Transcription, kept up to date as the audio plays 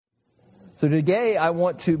So today I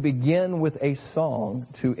want to begin with a song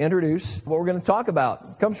to introduce what we're going to talk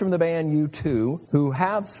about. It comes from the band U2, who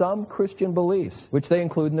have some Christian beliefs, which they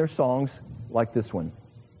include in their songs like this one.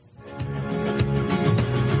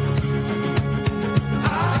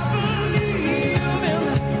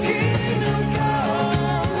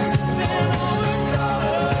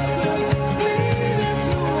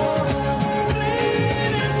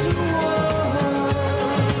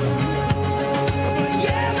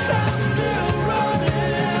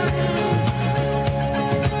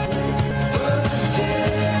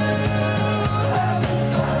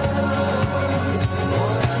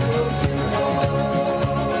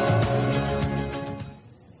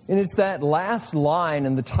 And it's that last line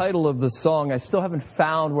in the title of the song, I still haven't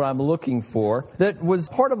found what I'm looking for, that was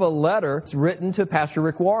part of a letter written to Pastor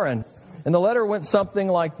Rick Warren. And the letter went something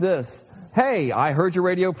like this. Hey, I heard your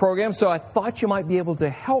radio program, so I thought you might be able to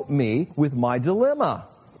help me with my dilemma.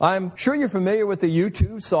 I'm sure you're familiar with the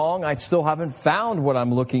U2 song, I still haven't found what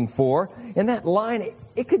I'm looking for. And that line,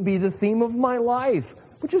 it could be the theme of my life,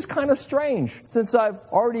 which is kind of strange, since I've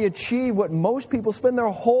already achieved what most people spend their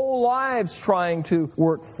whole lives trying to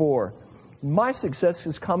work for. My success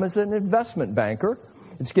has come as an investment banker.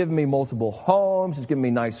 It's given me multiple homes, it's given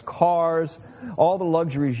me nice cars, all the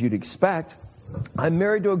luxuries you'd expect. I'm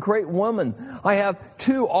married to a great woman. I have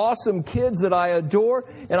 2 awesome kids that I adore,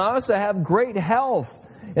 and I also have great health.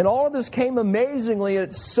 And all of this came amazingly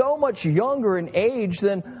at so much younger in age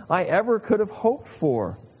than I ever could have hoped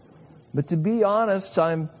for. But to be honest,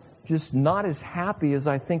 I'm just not as happy as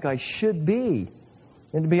I think I should be.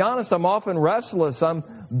 And to be honest, I'm often restless. I'm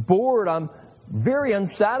bored. I'm very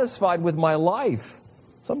unsatisfied with my life.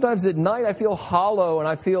 Sometimes at night I feel hollow and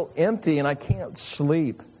I feel empty and I can't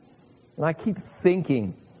sleep. And I keep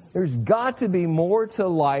thinking, there's got to be more to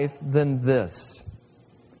life than this.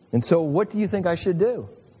 And so what do you think I should do?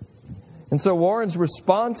 And so Warren's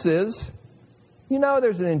response is, you know,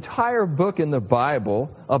 there's an entire book in the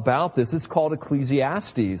Bible about this. It's called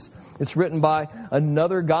Ecclesiastes. It's written by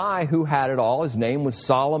another guy who had it all. His name was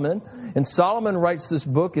Solomon. And Solomon writes this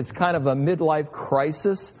book. It's kind of a midlife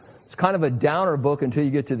crisis. It's kind of a downer book until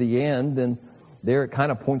you get to the end. And there it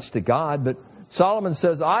kind of points to God. But Solomon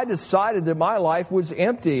says, I decided that my life was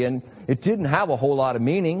empty and it didn't have a whole lot of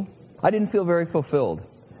meaning. I didn't feel very fulfilled.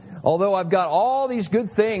 Although I've got all these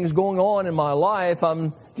good things going on in my life,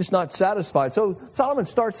 I'm just not satisfied. So Solomon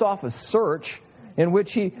starts off a search in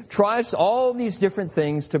which he tries all these different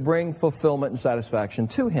things to bring fulfillment and satisfaction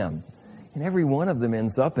to him. And every one of them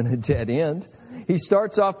ends up in a dead end. He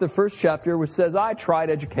starts off the first chapter which says, I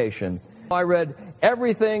tried education. I read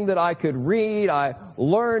everything that I could read. I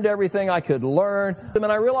learned everything I could learn. And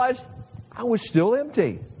I realized I was still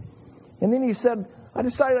empty. And then he said, I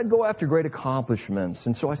decided I'd go after great accomplishments.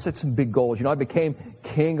 And so I set some big goals. You know, I became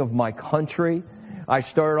king of my country. I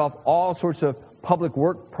started off all sorts of public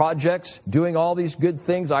work projects, doing all these good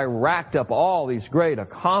things. I racked up all these great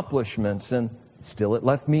accomplishments, and still it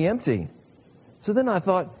left me empty. So then I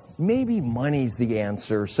thought, maybe money's the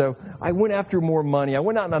answer. So I went after more money. I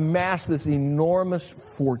went out and amassed this enormous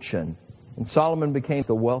fortune. And Solomon became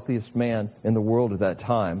the wealthiest man in the world at that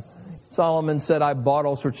time. Solomon said, I bought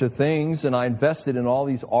all sorts of things and I invested in all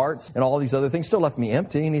these arts and all these other things. Still left me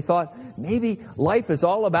empty. And he thought, maybe life is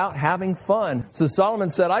all about having fun. So Solomon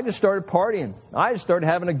said, I just started partying. I just started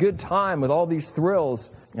having a good time with all these thrills.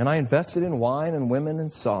 And I invested in wine and women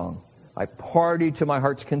and song. I partied to my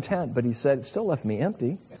heart's content. But he said, it still left me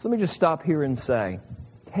empty. So let me just stop here and say,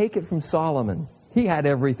 take it from Solomon. He had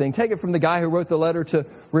everything. Take it from the guy who wrote the letter to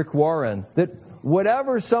Rick Warren, that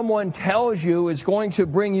whatever someone tells you is going to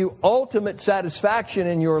bring you ultimate satisfaction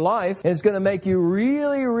in your life, and it's going to make you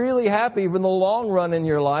really, really happy in the long run in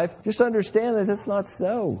your life, just understand that it's not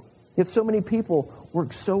so. Yet so many people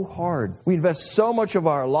work so hard. We invest so much of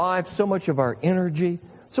our life, so much of our energy,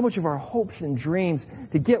 so much of our hopes and dreams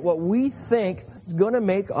to get what we think is going to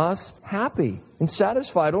make us happy and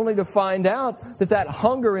satisfied, only to find out that that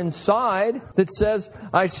hunger inside that says,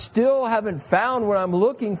 I still haven't found what I'm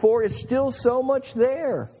looking for, is still so much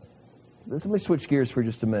there. Let me switch gears for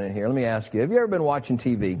just a minute here. Let me ask you, have you ever been watching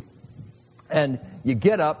TV and you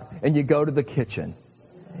get up and you go to the kitchen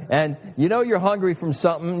and you know you're hungry from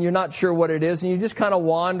something, you're not sure what it is, and you just kind of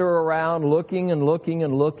wander around looking and looking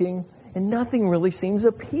and looking, and nothing really seems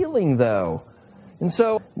appealing though. And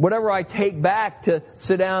so whatever I take back to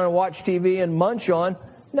sit down and watch TV and munch on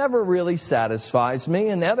never really satisfies me.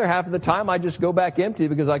 And the other half of the time I just go back empty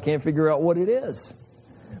because I can't figure out what it is.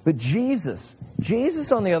 But Jesus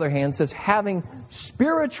on the other hand says having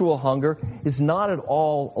spiritual hunger is not at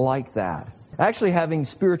all like that. Actually, having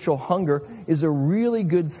spiritual hunger is a really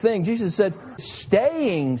good thing. Jesus said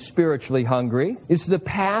staying spiritually hungry is the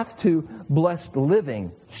path to blessed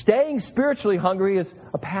living. Staying spiritually hungry is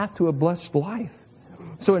a path to a blessed life.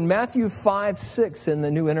 So in Matthew 5:6 in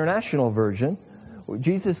the New International Version,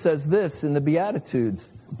 Jesus says this in the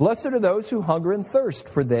Beatitudes, "Blessed are those who hunger and thirst,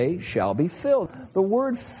 for they shall be filled." The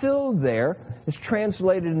word filled there is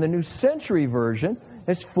translated in the New Century Version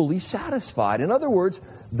as fully satisfied. In other words,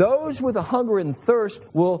 those with a hunger and thirst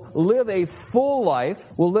will live a full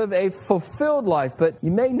life, will live a fulfilled life. But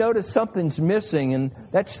you may notice something's missing, and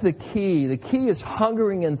that's the key. The key is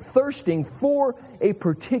hungering and thirsting for a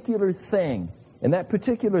particular thing. And that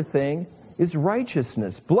particular thing is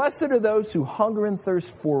righteousness. Blessed are those who hunger and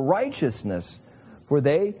thirst for righteousness, for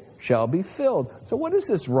they shall be filled. So what is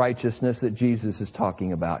this righteousness that Jesus is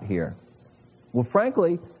talking about here? Well,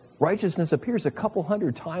 frankly, righteousness appears a couple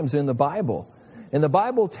hundred times in the Bible. And the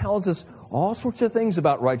Bible tells us all sorts of things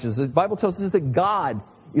about righteousness. The Bible tells us that God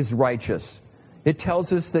is righteous. It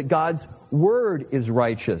tells us that God's Word is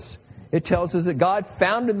righteous. It tells us that God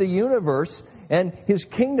founded the universe and His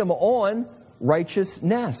kingdom on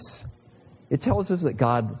righteousness. It tells us that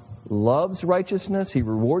God loves righteousness. He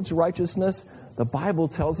rewards righteousness. The Bible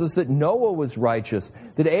tells us that Noah was righteous,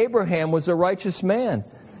 that Abraham was a righteous man.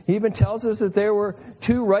 He even tells us that there were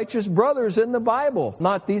two righteous brothers in the Bible.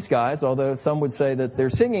 Not these guys, although some would say that their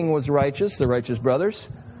singing was righteous, the righteous brothers,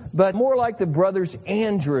 but more like the brothers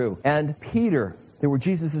Andrew and Peter. They were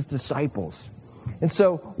Jesus' disciples. And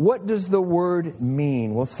so, what does the word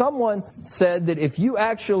mean? Well, someone said that if you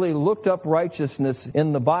actually looked up righteousness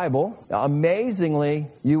in the Bible, amazingly,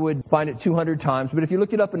 you would find it 200 times. But if you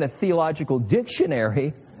looked it up in a theological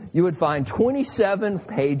dictionary, you would find 27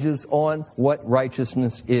 pages on what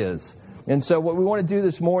righteousness is. And so what we want to do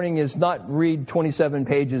this morning is not read 27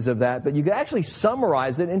 pages of that, but you can actually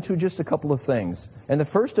summarize it into just a couple of things. And the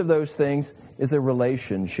first of those things is a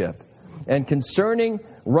relationship. And concerning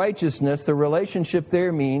righteousness, the relationship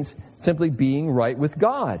there means simply being right with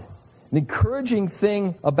God. The encouraging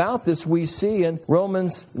thing about this we see in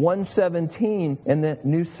Romans 1:17 in the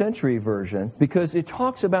New Century Version, because it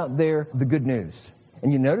talks about there the good news.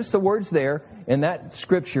 And you notice the words there in that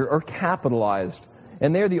scripture are capitalized.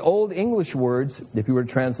 And they're the Old English words, if you were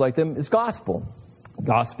to translate them, is gospel.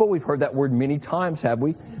 Gospel, we've heard that word many times, have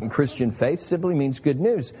we? In Christian faith, simply means good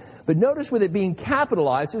news. But notice with it being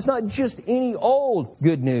capitalized, it's not just any old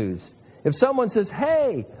good news. If someone says,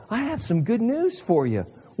 hey, I have some good news for you,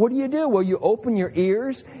 what do? Well, you open your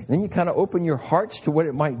ears, and then you kind of open your hearts to what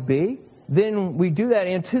it might be. Then we do that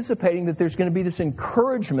anticipating that there's going to be this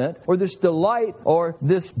encouragement or this delight or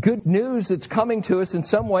this good news that's coming to us in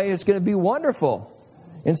some way is going to be wonderful.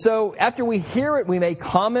 And so after we hear it, we may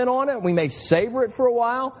comment on it. We may savor it for a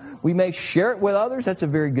while. We may share it with others. That's a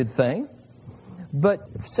very good thing.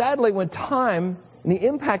 But sadly, when time and the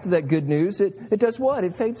impact of that good news, it does what?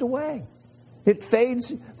 It fades away. It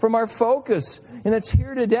fades from our focus. And it's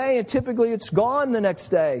here today, and typically it's gone the next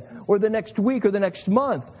day or the next week or the next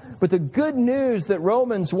month. But the good news that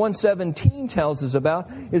Romans 1:17 tells us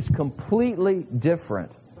about is completely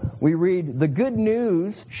different. We read, the good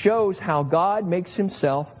news shows how God makes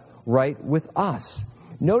Himself right with us.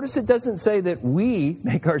 Notice it doesn't say that we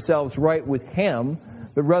make ourselves right with Him,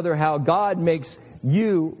 but rather how God makes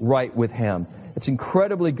you right with Him. It's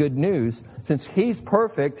incredibly good news since He's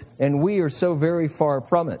perfect and we are so very far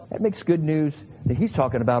from it. That makes good news that He's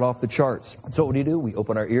talking about off the charts. So what do? We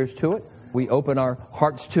open our ears to it. We open our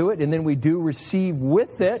hearts to it, and then we do receive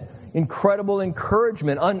with it incredible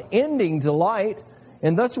encouragement, unending delight,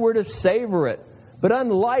 and thus we're to savor it. But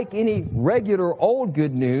unlike any regular old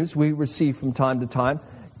good news we receive from time to time,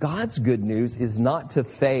 God's good news is not to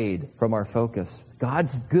fade from our focus.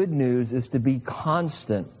 God's good news is to be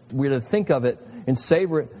constant. We're to think of it and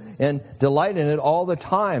savor it and delight in it all the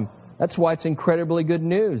time. That's why it's incredibly good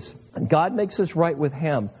news. And God makes us right with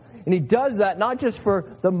Him. And He does that not just for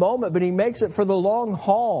the moment, but He makes it for the long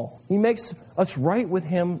haul. He makes us right with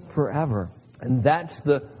Him forever. And that's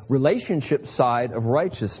the relationship side of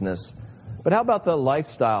righteousness. But how about the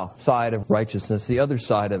lifestyle side of righteousness, the other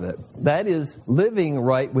side of it? That is living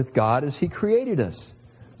right with God as He created us.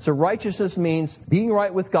 So righteousness means being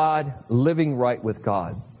right with God, living right with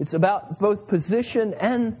God. It's about both position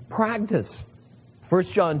and practice. 1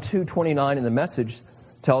 John 2:29 in the Message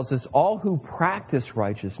tells us all who practice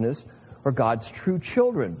righteousness are God's true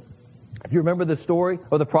children. If you remember the story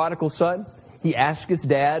of the prodigal son, he asked his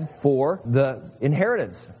dad for the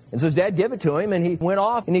inheritance. And so his dad gave it to him, and he went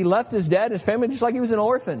off and he left his dad and his family just like he was an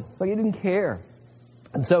orphan, like he didn't care.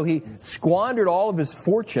 And so he squandered all of his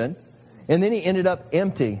fortune, and then he ended up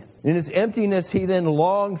empty. In his emptiness, he then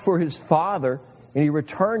longed for his father, and he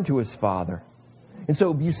returned to his father. And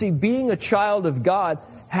so, you see, being a child of God,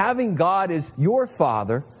 having God as your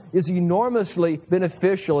father, is enormously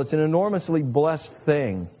beneficial. It's an enormously blessed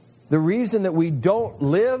thing. The reason that we don't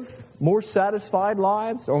live more satisfied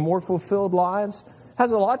lives or more fulfilled lives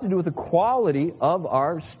has a lot to do with the quality of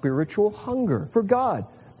our spiritual hunger for God.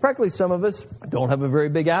 Frankly, some of us don't have a very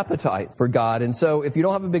big appetite for God. And so if you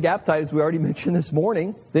don't have a big appetite, as we already mentioned this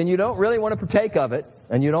morning, then you don't really want to partake of it,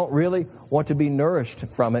 and you don't really want to be nourished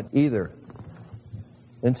from it either.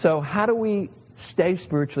 And so how do we stay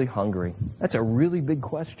spiritually hungry? That's a really big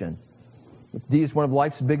question. D is one of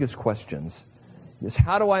life's biggest questions. Is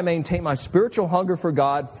how do I maintain my spiritual hunger for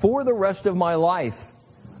God for the rest of my life,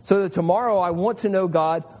 so that tomorrow I want to know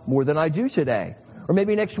God more than I do today? Or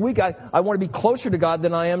maybe next week I want to be closer to God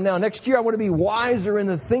than I am now. Next year I want to be wiser in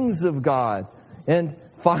the things of God. And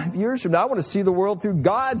 5 years from now I want to see the world through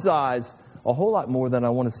God's eyes a whole lot more than I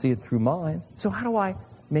want to see it through mine. So how do I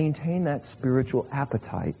maintain that spiritual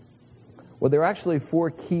appetite? Well, there are actually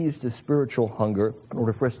 4 keys to spiritual hunger in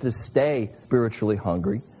order for us to stay spiritually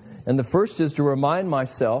hungry. And the first is to remind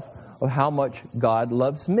myself of how much God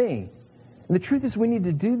loves me. And the truth is we need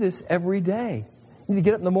to do this every day. You need to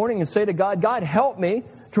get up in the morning and say to God, God, help me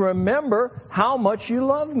to remember how much you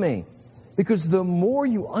love me. Because the more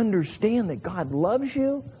you understand that God loves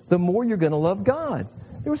you, the more you're going to love God.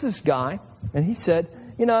 There was this guy, and he said,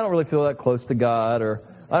 I don't really feel that close to God, or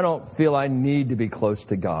I don't feel I need to be close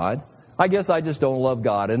to God. I guess I just don't love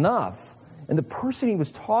God enough. And the person he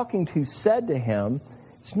was talking to said to him,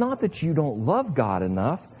 it's not that you don't love God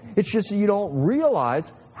enough. It's just that you don't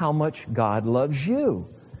realize how much God loves you.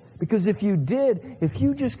 Because if you did, if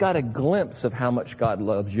you just got a glimpse of how much God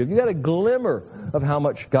loves you, if you got a glimmer of how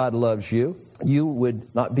much God loves you, you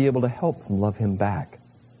would not be able to help but love Him back.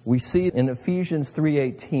 We see in Ephesians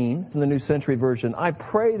 3:18, in the New Century Version, I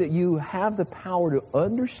pray that you have the power to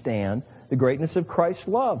understand the greatness of Christ's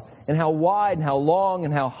love, and how wide and how long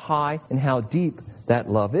and how high and how deep that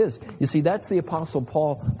love is. You see, that's the Apostle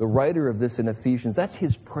Paul, the writer of this in Ephesians. That's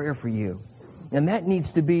his prayer for you. And that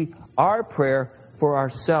needs to be our prayer for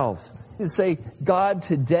ourselves. To say, God,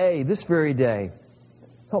 today, this very day,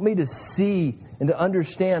 help me to see and to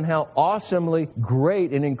understand how awesomely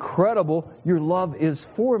great and incredible your love is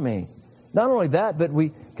for me. Not only that, but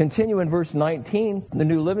we continue in verse 19, the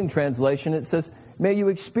New Living Translation. It says, may you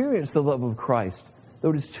experience the love of Christ,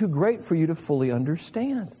 though it is too great for you to fully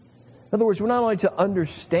understand. In other words, we're not only to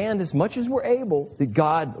understand as much as we're able that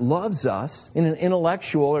God loves us in an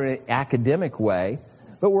intellectual or an academic way,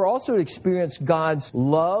 but we're also to experience God's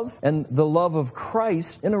love and the love of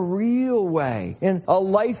Christ in a real way, in a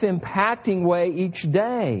life-impacting way each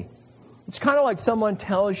day. It's kind of like someone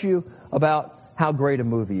tells you about how great a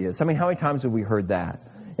movie is. I mean, how many times have we heard that?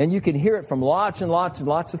 And you can hear it from lots and lots and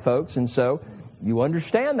lots of folks, and so you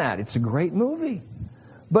understand that. It's a great movie.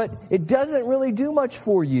 But it doesn't really do much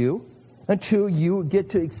for you until you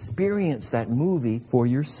get to experience that movie for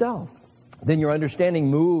yourself. Then your understanding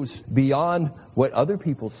moves beyond what other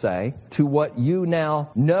people say to what you now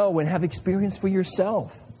know and have experienced for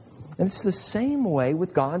yourself. And it's the same way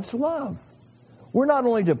with God's love. We're not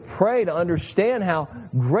only to pray to understand how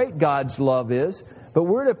great God's love is, but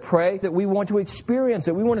we're to pray that we want to experience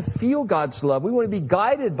it. We want to feel God's love. We want to be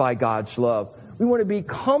guided by God's love. We want to be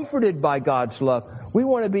comforted by God's love. We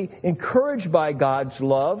want to be encouraged by God's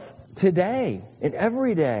love today and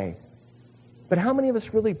every day. But how many of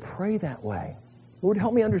us really pray that way? Lord,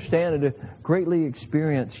 help me understand and to greatly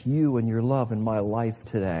experience you and your love in my life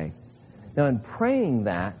today. Now, in praying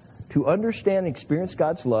that, to understand and experience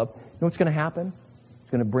God's love, you know what's going to happen?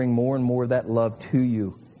 It's going to bring more and more of that love to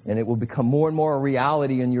you, and it will become more and more a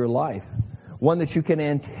reality in your life. One that you can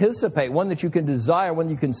anticipate, one that you can desire, one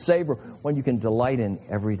you can savor, one you can delight in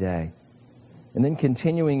every day. And then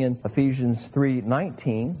continuing in Ephesians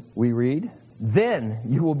 3:19, we read, then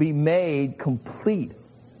you will be made complete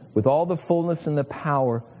with all the fullness and the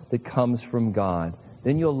power that comes from God.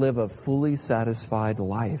 Then you'll live a fully satisfied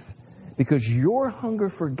life. Because your hunger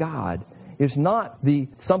for God is not the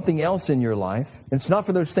something else in your life. It's not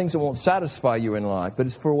for those things that won't satisfy you in life, but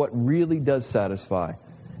it's for what really does satisfy.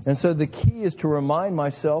 And so the key is to remind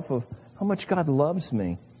myself of how much God loves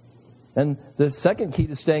me. And the second key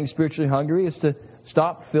to staying spiritually hungry is to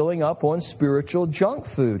stop filling up on spiritual junk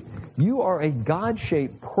food. You are a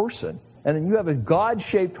God-shaped person, and you have a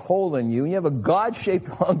God-shaped hole in you, and you have a God-shaped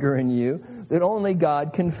hunger in you that only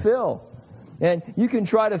God can fill. And you can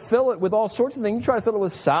try to fill it with all sorts of things. You can try to fill it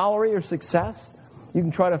with salary or success. You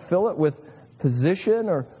can try to fill it with position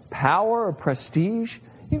or power or prestige.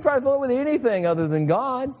 You can try to fill it with anything other than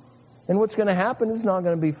God. And what's going to happen is not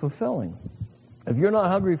going to be fulfilling. If you're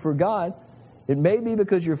not hungry for God, it may be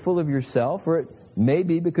because you're full of yourself, or it may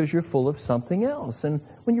be because you're full of something else. And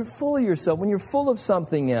when you're full of yourself, when you're full of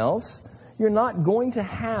something else, you're not going to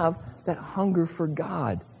have that hunger for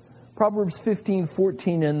God. Proverbs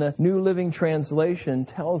 15:14 in the New Living Translation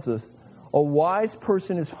tells us, a wise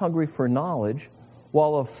person is hungry for knowledge,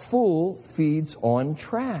 while a fool feeds on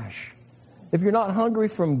trash. If you're not hungry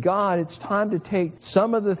from God, it's time to take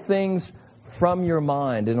some of the things from your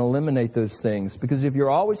mind and eliminate those things. Because if you're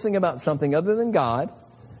always thinking about something other than God,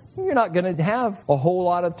 you're not going to have a whole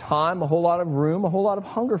lot of time, a whole lot of room, a whole lot of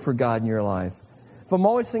hunger for God in your life. If I'm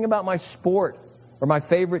always thinking about my sport or my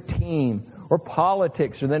favorite team or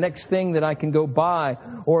politics or the next thing that I can go buy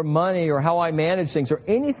or money or how I manage things or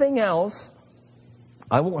anything else,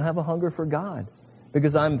 I won't have a hunger for God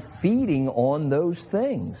because I'm feeding on those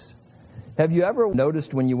things. Have you ever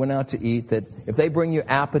noticed when you went out to eat that if they bring you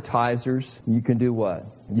appetizers, you can do what?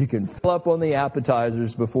 You can fill up on the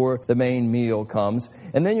appetizers before the main meal comes,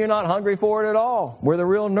 and then you're not hungry for it at all, where the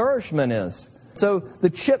real nourishment is. So the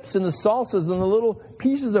chips and the salsas and the little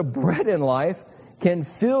pieces of bread in life can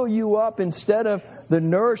fill you up instead of the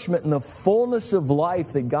nourishment and the fullness of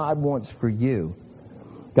life that God wants for you.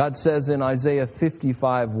 God says in Isaiah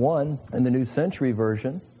 55:1 in the New Century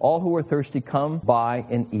Version, all who are thirsty come by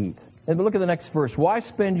and eat. And look at the next verse. Why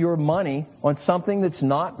spend your money on something that's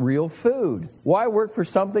not real food? Why work for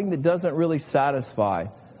something that doesn't really satisfy?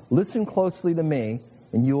 Listen closely to me,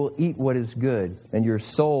 and you will eat what is good, and your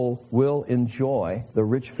soul will enjoy the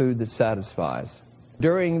rich food that satisfies.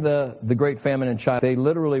 During the Great Famine in China, there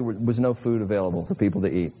literally was no food available for people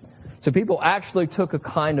to eat. So people actually took a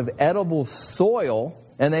kind of edible soil,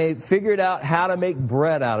 and they figured out how to make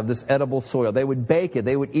bread out of this edible soil. They would bake it.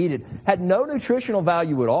 They would eat it. Had no nutritional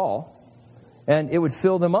value at all, and it would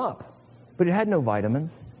fill them up. But it had no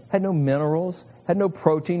vitamins, had no minerals, had no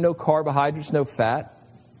protein, no carbohydrates, no fat.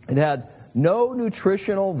 It had no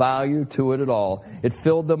nutritional value to it at all. It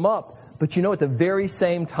filled them up. But you know, at the very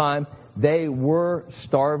same time, they were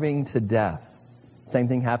starving to death. Same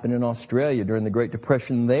thing happened in Australia during the Great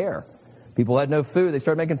Depression there. People had no food. They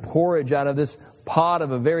started making porridge out of this pot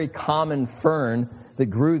of a very common fern that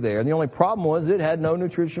grew there. And the only problem was it had no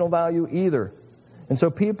nutritional value either. And so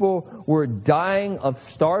people were dying of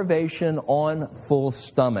starvation on full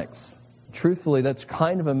stomachs. Truthfully, that's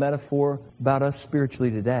kind of a metaphor about us spiritually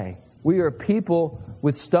today. We are people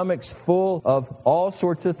with stomachs full of all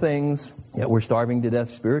sorts of things, yet we're starving to death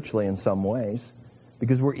spiritually in some ways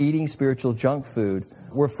because we're eating spiritual junk food.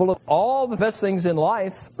 We're full of all the best things in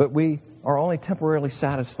life, but we are only temporarily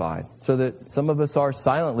satisfied, so that some of us are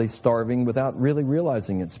silently starving without really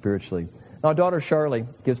realizing it spiritually. Now, our daughter Charlie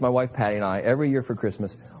gives my wife Patty and I every year for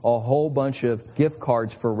Christmas a whole bunch of gift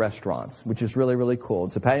cards for restaurants, which is really, really cool.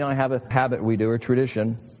 And so Patty and I have a habit we do, a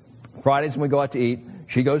tradition. Fridays when we go out to eat,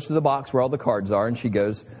 she goes to the box where all the cards are, and she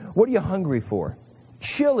goes, what are you hungry for?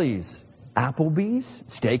 Chili's, Applebee's,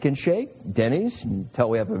 Steak and Shake, Denny's. You can tell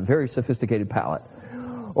we have a very sophisticated palate.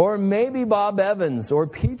 Or maybe Bob Evans or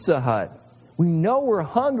Pizza Hut. We know we're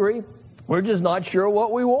hungry. We're just not sure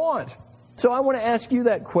what we want. So I want to ask you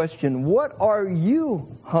that question. What are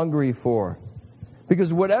you hungry for?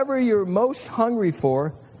 Because whatever you're most hungry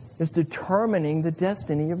for is determining the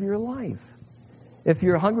destiny of your life. If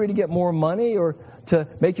you're hungry to get more money or to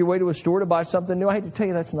make your way to a store to buy something new, I hate to tell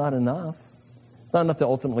you that's not enough. It's not enough to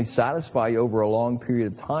ultimately satisfy you over a long period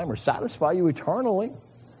of time or satisfy you eternally.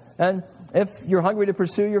 And if you're hungry to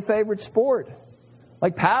pursue your favorite sport,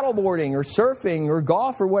 like paddleboarding or surfing or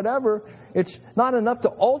golf or whatever, it's not enough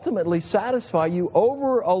to ultimately satisfy you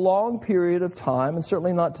over a long period of time, and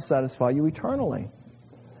certainly not to satisfy you eternally.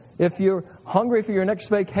 If you're hungry for your next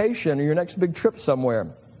vacation or your next big trip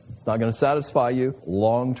somewhere, it's not going to satisfy you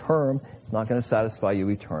long term. It's not going to satisfy you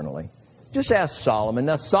eternally. Just ask Solomon.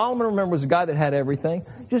 Now, Solomon, remember, was a guy that had everything.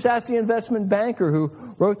 Just ask the investment banker who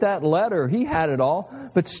wrote that letter. He had it all.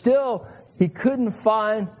 But still, he couldn't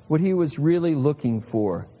find what he was really looking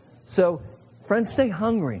for. So, friends, stay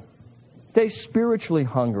hungry. Stay spiritually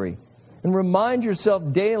hungry. And remind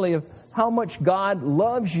yourself daily of how much God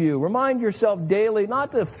loves you. Remind yourself daily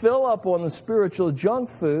not to fill up on the spiritual junk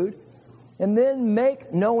food. And then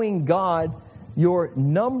make knowing God your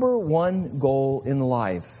number one goal in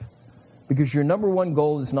life. Because your number one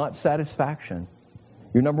goal is not satisfaction.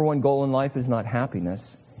 Your number one goal in life is not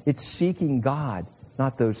happiness. It's seeking God,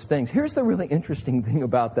 not those things. Here's the really interesting thing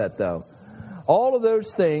about that, though. All of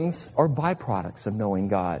those things are byproducts of knowing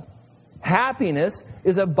God. Happiness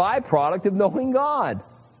is a byproduct of knowing God.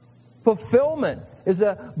 Fulfillment is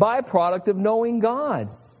a byproduct of knowing God.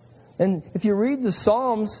 And if you read the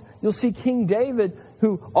Psalms, you'll see King David,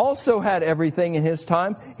 who also had everything in his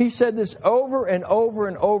time, he said this over and over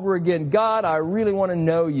and over again, God, I really want to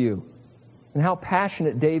know you. And how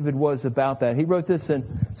passionate David was about that. He wrote this in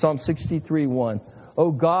Psalm 63:1.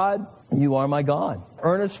 Oh God, you are my God.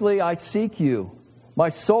 Earnestly I seek you. My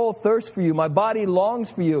soul thirsts for you. My body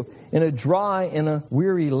longs for you in a dry and a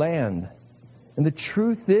weary land. And the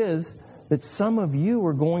truth is that some of you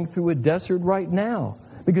are going through a desert right now.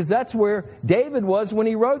 Because that's where David was when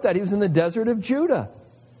he wrote that. He was in the desert of Judah.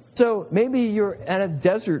 So maybe you're at a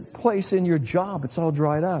desert place in your job. It's all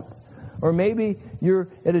dried up. Or maybe you're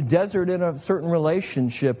at a desert in a certain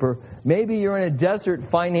relationship. Or maybe you're in a desert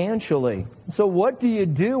financially. So what do you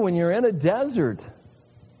do when you're in a desert?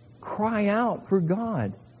 Cry out for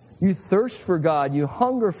God. You thirst for God. You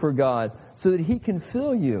hunger for God so that He can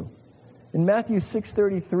fill you. In Matthew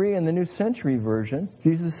 6:33 in the New Century Version,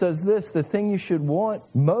 Jesus says this, the thing you should want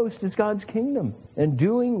most is God's kingdom and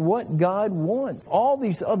doing what God wants. All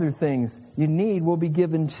these other things you need will be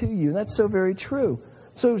given to you. And that's so very true.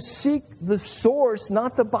 So seek the source,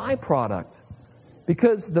 not the byproduct.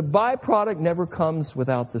 Because the byproduct never comes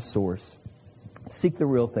without the source. Seek the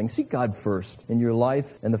real thing. Seek God first in your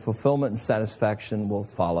life, and the fulfillment and satisfaction will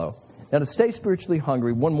follow. Now, to stay spiritually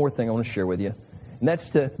hungry, one more thing I want to share with you. And that's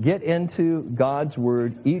to get into God's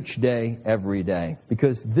Word each day, every day.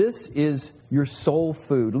 Because this is your soul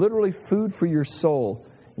food, literally food for your soul.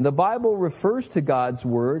 And the Bible refers to God's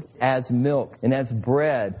Word as milk, and as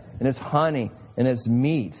bread, and as honey, and as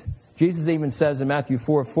meat. Jesus even says in Matthew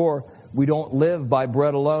 4:4, we don't live by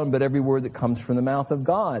bread alone, but every word that comes from the mouth of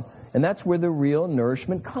God. And that's where the real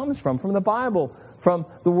nourishment comes from the Bible, from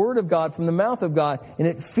the Word of God, from the mouth of God. And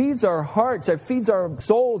it feeds our hearts, it feeds our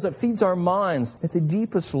souls, it feeds our minds at the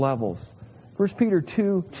deepest levels. 1 Peter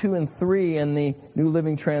 2:2 and 3 in the New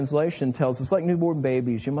Living Translation tells us, like newborn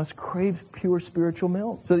babies, you must crave pure spiritual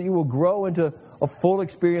milk so that you will grow into a full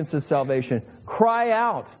experience of salvation. Cry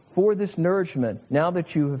out for this nourishment now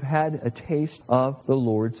that you have had a taste of the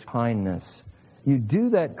Lord's kindness. You do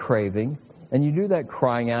that craving and you do that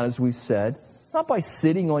crying out, as we said, not by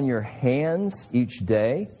sitting on your hands each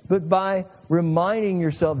day, but by reminding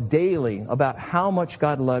yourself daily about how much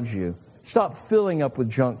God loves you. Stop filling up with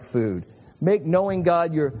junk food. Make knowing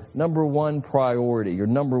God your number one priority, your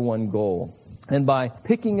number one goal. And by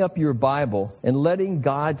picking up your Bible and letting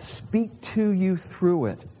God speak to you through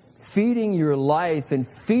it, feeding your life and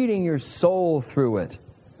feeding your soul through it.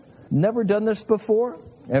 Never done this before?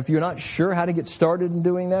 If you're not sure how to get started in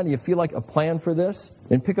doing that, and you feel like a plan for this,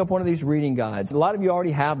 then pick up one of these reading guides. A lot of you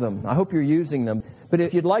already have them. I hope you're using them. But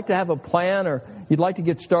if you'd like to have a plan or you'd like to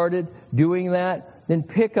get started doing that, then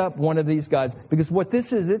pick up one of these guides. Because what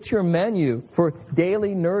this is, it's your menu for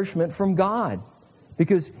daily nourishment from God.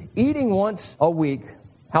 Because eating once a week,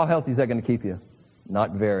 how healthy is that going to keep you?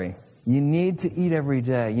 Not very. You need to eat every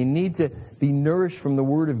day. You need to be nourished from the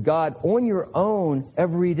Word of God on your own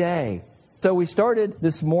every day. So we started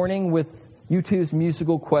this morning with U2's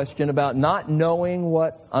musical question about not knowing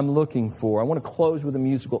what I'm looking for. I want to close with a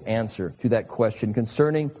musical answer to that question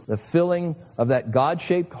concerning the filling of that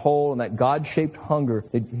God-shaped hole and that God-shaped hunger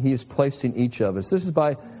that He has placed in each of us. This is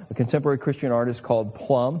by a contemporary Christian artist called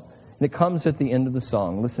Plum, and it comes at the end of the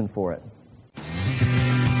song. Listen for it.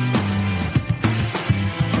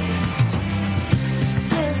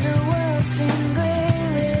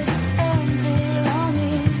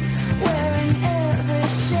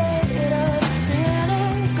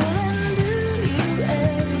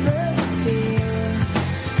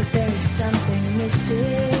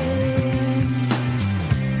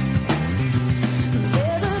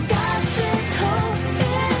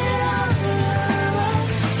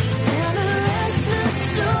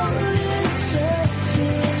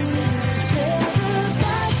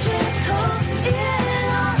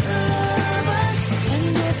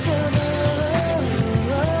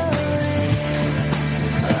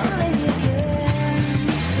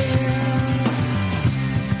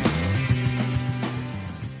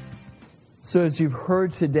 So as you've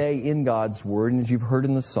heard today in God's Word, and as you've heard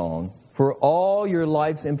in the song, for all your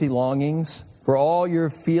life's empty longings, for all your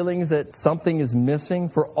feelings that something is missing,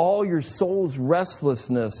 for all your soul's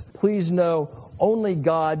restlessness, please know only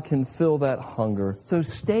God can fill that hunger. So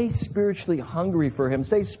stay spiritually hungry for Him.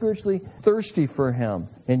 Stay spiritually thirsty for Him.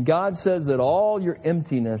 And God says that all your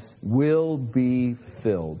emptiness will be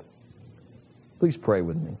filled. Please pray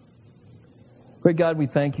with me. Great God, we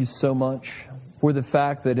thank You so much for the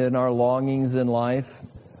fact that in our longings in life,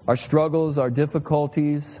 our struggles, our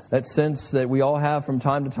difficulties, that sense that we all have from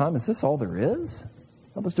time to time, is this all there is?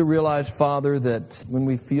 Help us to realize, Father, that when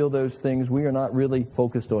we feel those things, we are not really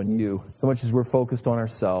focused on You so much as we're focused on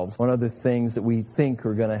ourselves, on other things that we think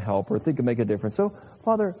are going to help or think will make a difference. So,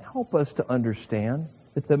 Father, help us to understand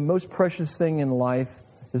that the most precious thing in life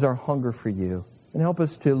is our hunger for you. And help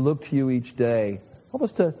us to look to you each day. Help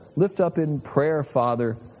us to lift up in prayer,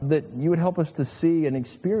 Father, that you would help us to see and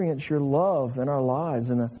experience your love in our lives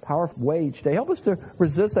in a powerful way each day. Help us to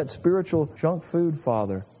resist that spiritual junk food,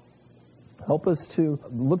 Father. Help us to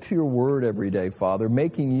look to your word every day, Father,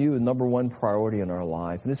 making you the number one priority in our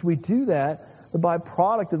life. And as we do that, the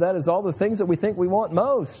byproduct of that is all the things that we think we want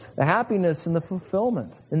most, the happiness and the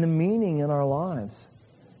fulfillment and the meaning in our lives.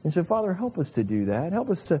 And so, Father, help us to do that. Help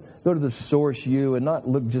us to go to the source, you, and not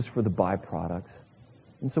look just for the byproducts.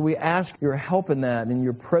 And so we ask your help in that and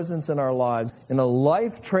your presence in our lives in a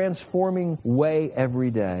life-transforming way every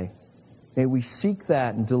day. May we seek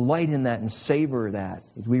that and delight in that and savor that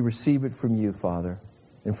as we receive it from you, Father.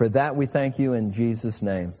 And for that we thank you in Jesus'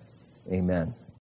 name. Amen.